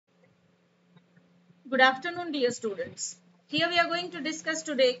Good afternoon, dear students. Here we are going to discuss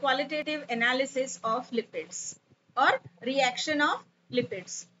today qualitative analysis of lipids or reaction of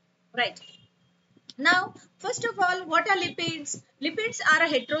lipids. Right. Now, first of all, what are lipids? Lipids are a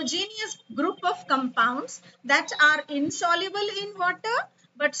heterogeneous group of compounds that are insoluble in water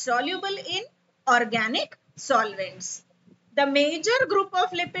but soluble in organic solvents. The major group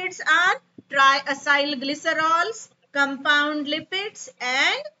of lipids are triacylglycerols, compound lipids,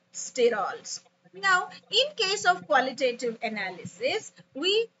 and sterols. Now, in case of qualitative analysis,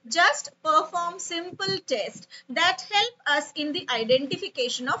 we just perform simple tests that help us in the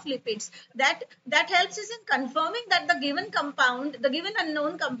identification of lipids. That helps us in confirming that the given compound, the given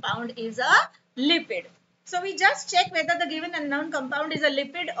unknown compound is a lipid. So we just check whether the given unknown compound is a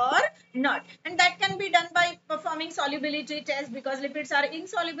lipid or not. And that can be done by performing solubility test because lipids are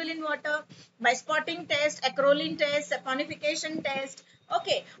insoluble in water, by spotting test, acrolein test, saponification test.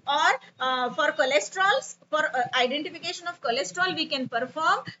 Okay, or for cholesterols, for identification of cholesterol, we can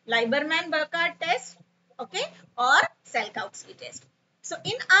perform Lieberman-Burkhardt test, okay, or Salkowski test. So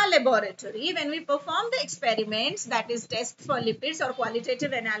in our laboratory, when we perform the experiments, that is test for lipids or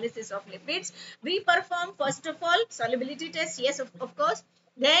qualitative analysis of lipids, we perform first of all solubility test, yes, of course.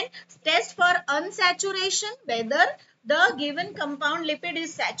 Then test for unsaturation, whether the given compound lipid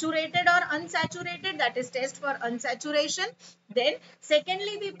is saturated or unsaturated, that is test for unsaturation. Then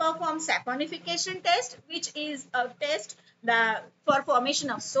secondly, we perform saponification test, which is a test for formation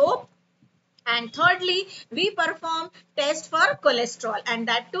of soap. And thirdly, we perform test for cholesterol, and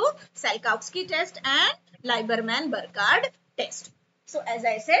that too Salkowski test and Lieberman-Burkhardt test. So as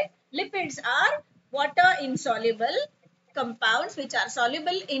I said, lipids are water insoluble compounds which are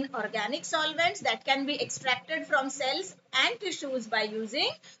soluble in organic solvents that can be extracted from cells and tissues by using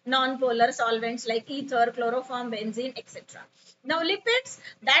non-polar solvents like ether, chloroform, benzene, etc. Now lipids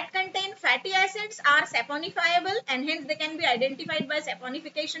that contain fatty acids are saponifiable and hence they can be identified by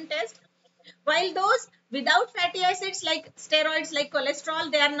saponification test, while those without fatty acids like steroids, like cholesterol,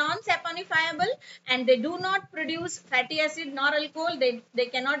 they are non-saponifiable and they do not produce fatty acid nor alcohol. They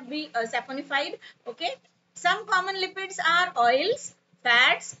cannot be saponified. Okay. Some common lipids are oils,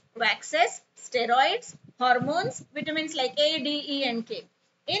 fats, waxes, steroids, hormones, vitamins like A, D, E, and K.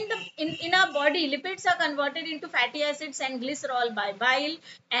 In our body, lipids are converted into fatty acids and glycerol by bile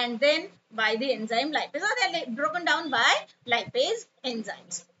and then by the enzyme lipase, or they are broken down by lipase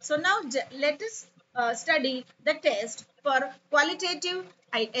enzymes. So now let us study the test for qualitative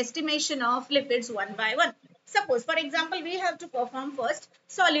estimation of lipids one by one. Suppose, for example, we have to perform first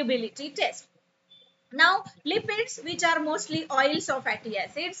solubility test. Now, lipids, which are mostly oils or fatty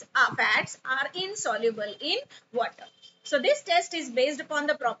acids, fats, are insoluble in water. So, this test is based upon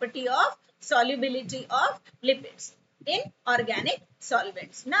the property of solubility of lipids in organic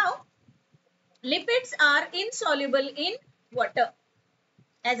solvents. Now, lipids are insoluble in water.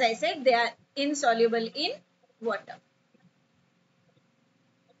 As I said, they are insoluble in water.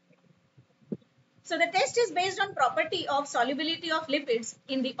 So the test is based on property of solubility of lipids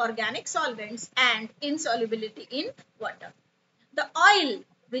in the organic solvents and insolubility in water. The oil,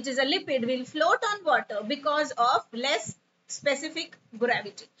 which is a lipid, will float on water because of less specific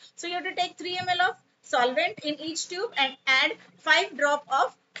gravity. So you have to take 3 ml of solvent in each tube and add 5 drop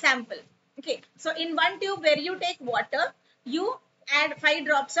of sample. Okay, so in one tube where you take water, you add 5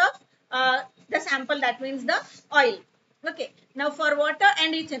 drops of the sample, that means the oil. Okay, now for water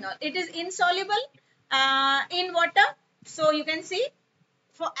and ethanol, it is insoluble in water. So you can see,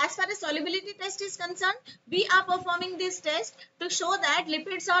 for as far as solubility test is concerned, we are performing this test to show that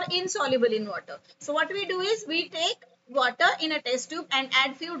lipids are insoluble in water. So what we do is we take water in a test tube and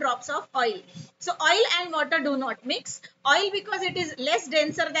add few drops of oil. So oil and water do not mix. Oil, because it is less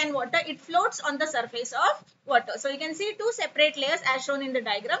denser than water, it floats on the surface of water. So you can see two separate layers as shown in the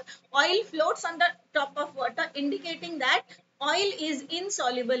diagram. Oil floats on the top of water, indicating that oil is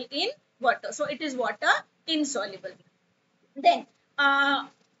insoluble in water. So it is water insoluble. Then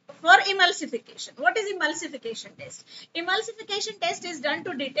for emulsification, what is emulsification test? Emulsification test is done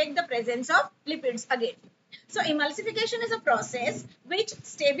to detect the presence of lipids again. So emulsification is a process which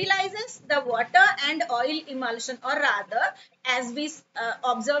stabilizes the water and oil emulsion, or rather, as we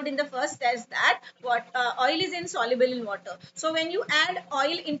observed in the first test, that oil is insoluble in water. So when you add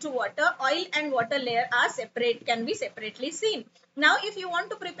oil into water, oil and water layer are separate, can be separately seen. Now if you want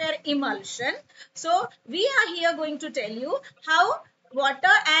to prepare emulsion, so we are here going to tell you how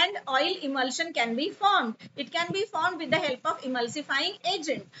water and oil emulsion can be formed. It can be formed with the help of emulsifying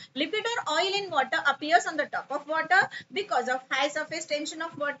agent. Lipid or oil in water appears on the top of water because of high surface tension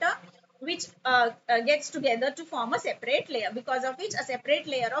of water. which gets together to form a separate layer, because of which a separate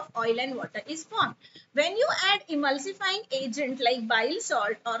layer of oil and water is formed. When you add emulsifying agent like bile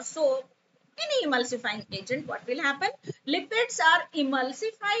salt or soap, any emulsifying agent, what will happen? Lipids are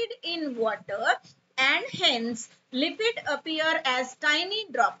emulsified in water, and hence lipid appear as tiny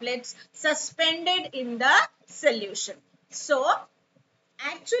droplets suspended in the solution. So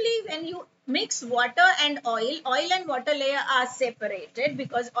actually, when you mix water and oil and water layer are separated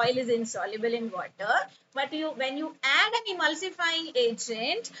because oil is insoluble in water. But when you add an emulsifying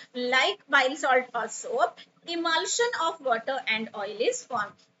agent like bile salt or soap, emulsion of water and oil is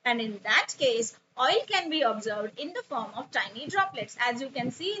formed. And in that case, oil can be observed in the form of tiny droplets. As you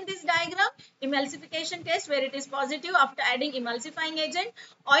can see in this diagram, emulsification test where it is positive after adding emulsifying agent,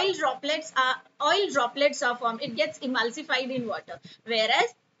 oil droplets are formed. It gets emulsified in water.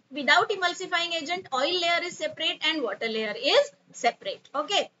 Whereas without emulsifying agent, oil layer is separate and water layer is separate.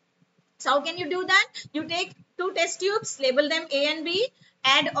 Okay. So how can you do that? You take two test tubes, label them A and B,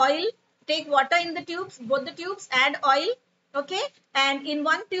 add oil, take water in the tubes, both the tubes, add oil. Okay. And in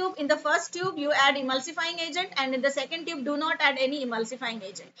one tube, in the first tube, you add emulsifying agent, and in the second tube, do not add any emulsifying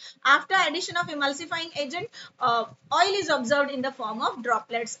agent. After addition of emulsifying agent, oil is observed in the form of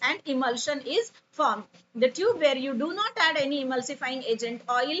droplets and emulsion is formed. The tube where you do not add any emulsifying agent,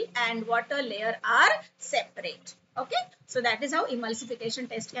 oil and water layer are separate. Okay, so that is how emulsification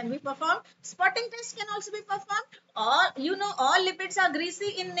test can be performed. Spotting test can also be performed. Or all lipids are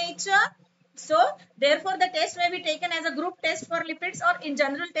greasy in nature. So therefore the test may be taken as a group test for lipids or in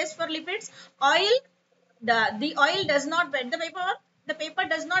general test for lipids. Oil, the oil does not wet the paper. The paper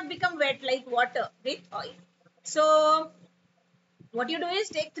does not become wet like water with oil. So what you do is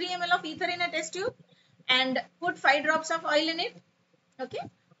take 3 ml of ether in a test tube and put 5 drops of oil in it. Okay.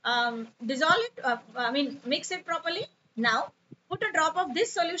 Dissolve it, mix it properly. Now put a drop of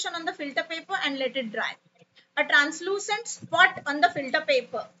this solution on the filter paper and let it dry. A translucent spot on the filter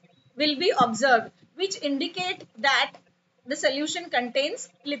paper will be observed, which indicate that the solution contains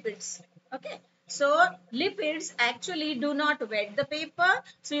lipids. Okay. So lipids actually do not wet the paper.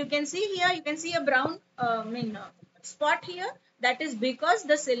 So you can see here, you can see a brown spot here. That is because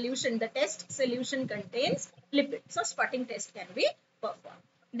the solution, the test solution contains lipids. So spotting test can be performed.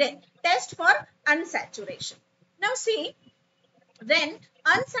 Then test for unsaturation. Now see, when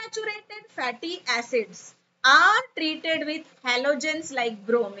unsaturated fatty acids are treated with halogens like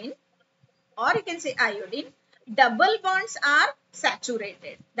bromine, or you can say iodine, double bonds are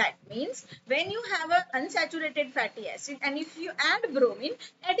saturated. That means when you have an unsaturated fatty acid and if you add bromine,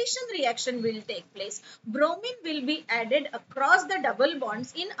 addition reaction will take place. Bromine will be added across the double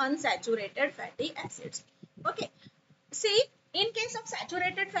bonds in unsaturated fatty acids. Okay. See, in case of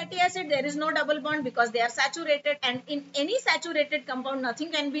saturated fatty acid, there is no double bond because they are saturated, and in any saturated compound,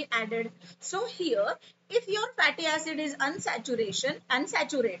 nothing can be added. So here, if your fatty acid is unsaturated,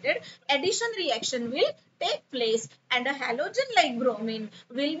 addition reaction will take place and a halogen like bromine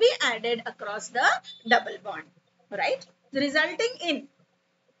will be added across the double bond, right? Resulting in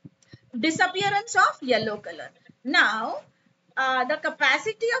disappearance of yellow color. Now, the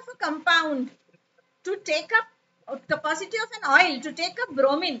capacity of a compound to take up capacity of an oil to take up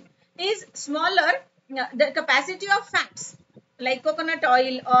bromine is smaller. The capacity of fats like coconut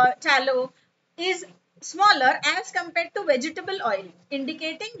oil or tallow is smaller as compared to vegetable oil,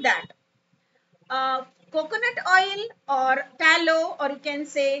 indicating that coconut oil or tallow, or you can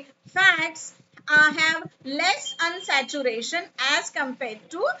say fats, have less unsaturation as compared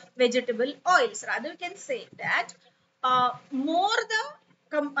to vegetable oils. Rather, you can say that more the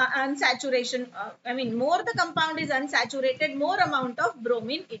unsaturation, more the compound is unsaturated, more amount of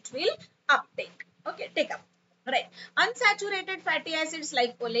bromine it will uptake. Okay, take up. Right. Unsaturated fatty acids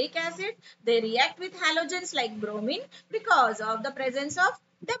like oleic acid, they react with halogens like bromine because of the presence of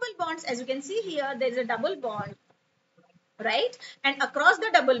double bonds. As you can see here, there is a double bond, right? And across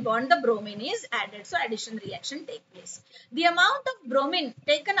the double bond, the bromine is added. So addition reaction take place. The amount of bromine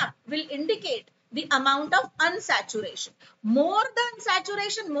taken up will indicate the amount of unsaturation. More the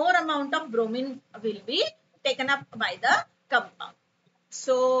unsaturation, more amount of bromine will be taken up by the compound.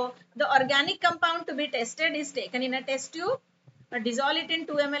 So the organic compound to be tested is taken in a test tube, dissolve it in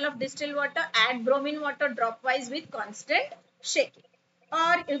 2 ml of distilled water, add bromine water dropwise with constant shaking.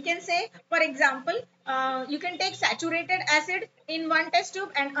 Or you can say, for example, you can take saturated acid in one test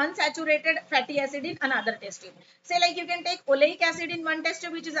tube and unsaturated fatty acid in another test tube. Say like you can take oleic acid in one test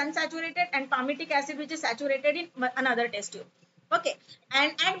tube which is unsaturated and palmitic acid which is saturated in another test tube. Okay,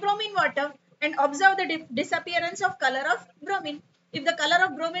 and add bromine water and observe the disappearance of color of bromine. If the color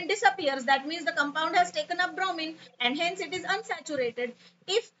of bromine disappears, that means the compound has taken up bromine and hence it is unsaturated.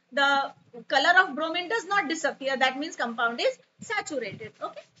 If the color of bromine does not disappear, that means compound is saturated.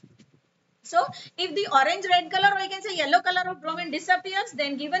 Okay. So if the orange red color or you can say yellow color of bromine disappears,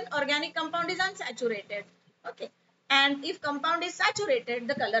 then given organic compound is unsaturated. Okay. And if compound is saturated,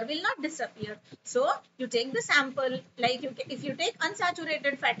 the color will not disappear. So you take the sample, like if you take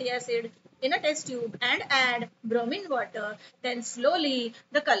unsaturated fatty acid in a test tube and add bromine water, then slowly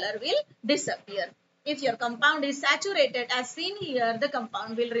the color will disappear. If your compound is saturated as seen here, the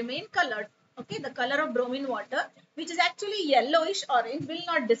compound will remain colored. Okay, the color of bromine water, which is actually yellowish orange, will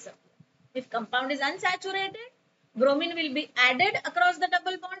not disappear. If compound is unsaturated, bromine will be added across the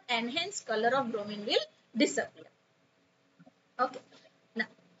double bond and hence color of bromine will disappear. Okay. Now,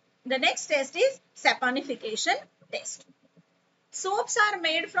 the next test is saponification test. Soaps are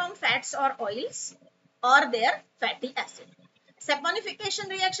made from fats or oils or their fatty acid. Saponification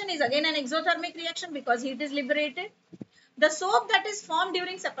reaction is again an exothermic reaction because heat is liberated. The soap that is formed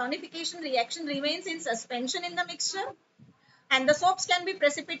during saponification reaction remains in suspension in the mixture, and the soaps can be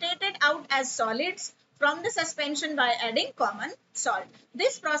precipitated out as solids from the suspension by adding common salt.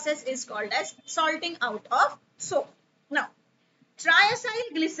 This process is called as salting out of soap. Now,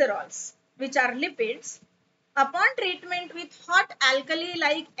 triacyl glycerols, which are lipids, upon treatment with hot alkali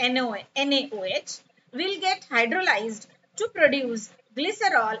like NaOH, will get hydrolyzed to produce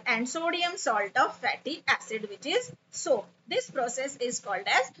glycerol and sodium salt of fatty acid, which is soap. This process is called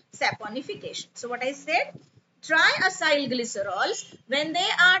as saponification. So what I said, triacyl glycerols, when they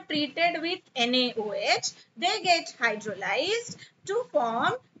are treated with NaOH, they get hydrolyzed to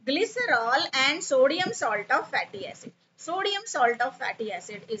form glycerol and sodium salt of fatty acid. Sodium salt of fatty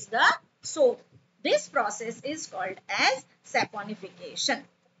acid is the soap. This process is called as saponification.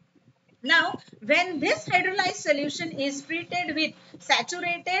 Now, when this hydrolyzed solution is treated with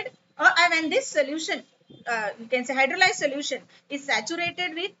saturated, or when this solution, you can say hydrolyzed solution is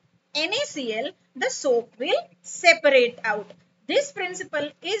saturated with NaCl, the soap will separate out. This principle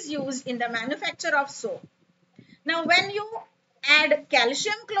is used in the manufacture of soap. Now, when you add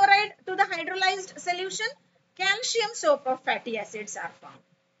calcium chloride to the hydrolyzed solution, calcium soap of fatty acids are formed.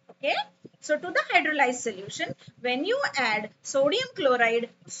 Okay. So, to the hydrolyzed solution, when you add sodium chloride,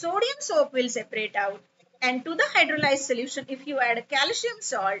 sodium soap will separate out. And to the hydrolyzed solution, if you add calcium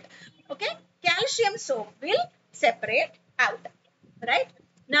salt, okay, calcium soap will separate out. Right.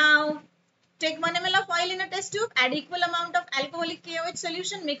 Now, take 1 ml of oil in a test tube, add equal amount of alcoholic KOH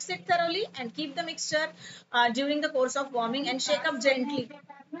solution, mix it thoroughly and keep the mixture during the course of warming and shake up gently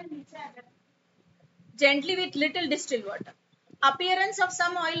with little distilled water. Appearance of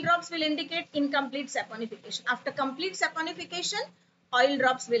some oil drops will indicate incomplete saponification. After complete saponification, oil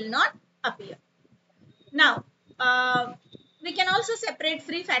drops will not appear. Now, we can also separate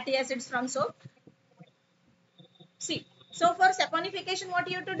free fatty acids from soap. See, so for saponification, what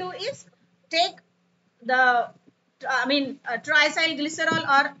you have to do is take the triacyl glycerol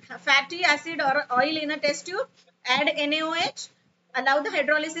or fatty acid or oil in a test tube, add NaOH, allow the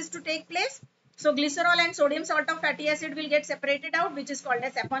hydrolysis to take place. So glycerol and sodium salt of fatty acid will get separated out, which is called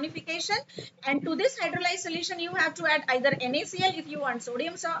as saponification. And to this hydrolyzed solution, you have to add either NaCl if you want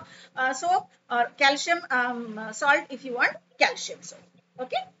sodium soap or calcium salt if you want calcium soap.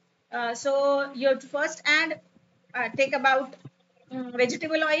 Okay. So you have to first add, take about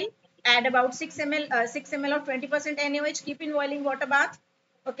vegetable oil, add about 6 ml of 20% NaOH, keep in boiling water bath,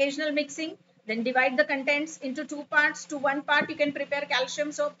 occasional mixing, then divide the contents into two parts. To one part you can prepare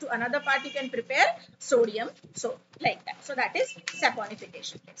calcium soap, to another part you can prepare sodium soap, like that. So that is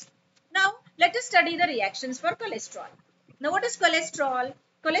saponification. Now let us study the reactions for cholesterol. Now what is cholesterol?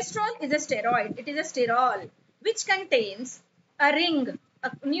 Cholesterol is a steroid. It is a sterol which contains a ring,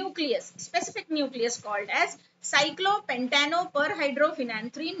 a nucleus, specific nucleus called as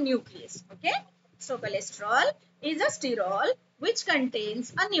cyclopentanoperhydrophenanthrene nucleus. Okay. So cholesterol is a sterol which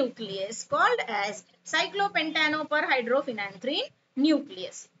contains a nucleus called as cyclopentanoperhydrophenanthrene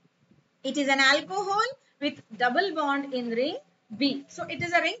nucleus. It is an alcohol with double bond in ring B. So it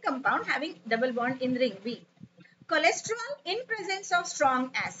is a ring compound having double bond in ring B. Cholesterol in presence of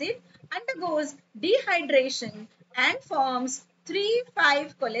strong acid undergoes dehydration and forms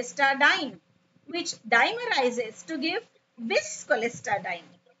 3,5-cholestadiene, which dimerizes to give bis-cholestadiene.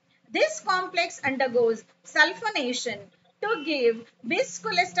 This complex undergoes sulfonation to give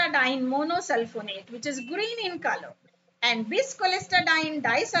bis-cholestadiene monosulfonate, which is green in color, and bis-cholestadiene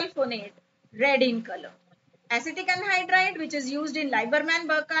disulfonate, red in color. Acetic anhydride, which is used in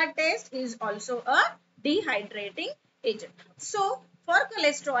Lieberman-Burkhardt test, is also a dehydrating agent. So, For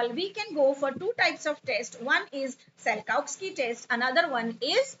cholesterol, we can go for two types of test. One is Salkowski test, another one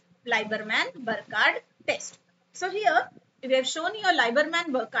is Lieberman-Burkhardt test. So here we have shown your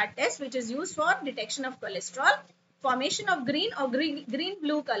Lieberman-Burkhardt test, which is used for detection of cholesterol. Formation of green or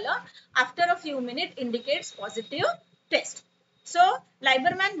green-blue color after a few minutes indicates positive test. So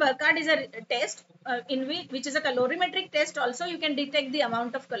Lieberman-Burkhardt is a test which is a calorimetric test. Also, you can detect the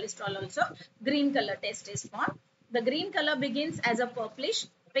amount of cholesterol. Also, green color test is formed. The green color begins as a purplish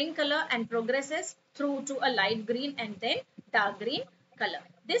pink color and progresses through to a light green and then dark green color.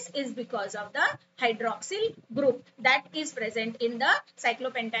 This is because of the hydroxyl group that is present in the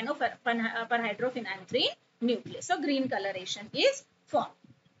cyclopentanoperhydrophenanthrene nucleus. So green coloration is formed.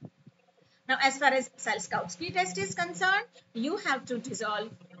 Now, as far as Salkowski test is concerned, you have to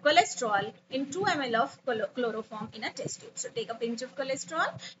dissolve cholesterol in 2 ml of chloroform in a test tube. So, take a pinch of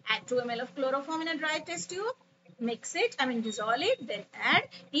cholesterol, add 2 ml of chloroform in a dry test tube, mix it, dissolve it, then add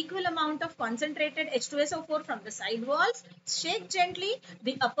equal amount of concentrated H2SO4 from the side walls, shake gently,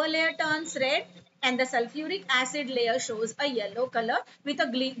 the upper layer turns red and the sulfuric acid layer shows a yellow color with a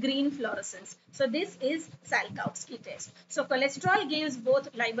green fluorescence. So this is Salkowski test. So cholesterol gives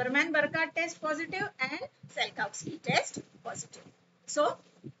both Lieberman-Burkhardt test positive and Salkowski test positive. So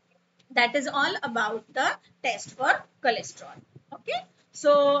that is all about the test for cholesterol. Okay.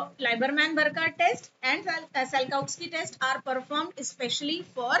 So Lieberman-Burkhardt test and Salkowski test are performed especially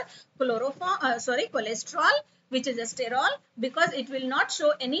for cholesterol, which is a sterol, because it will not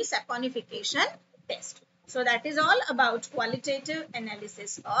show any saponification test. So that is all about qualitative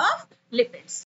analysis of lipids.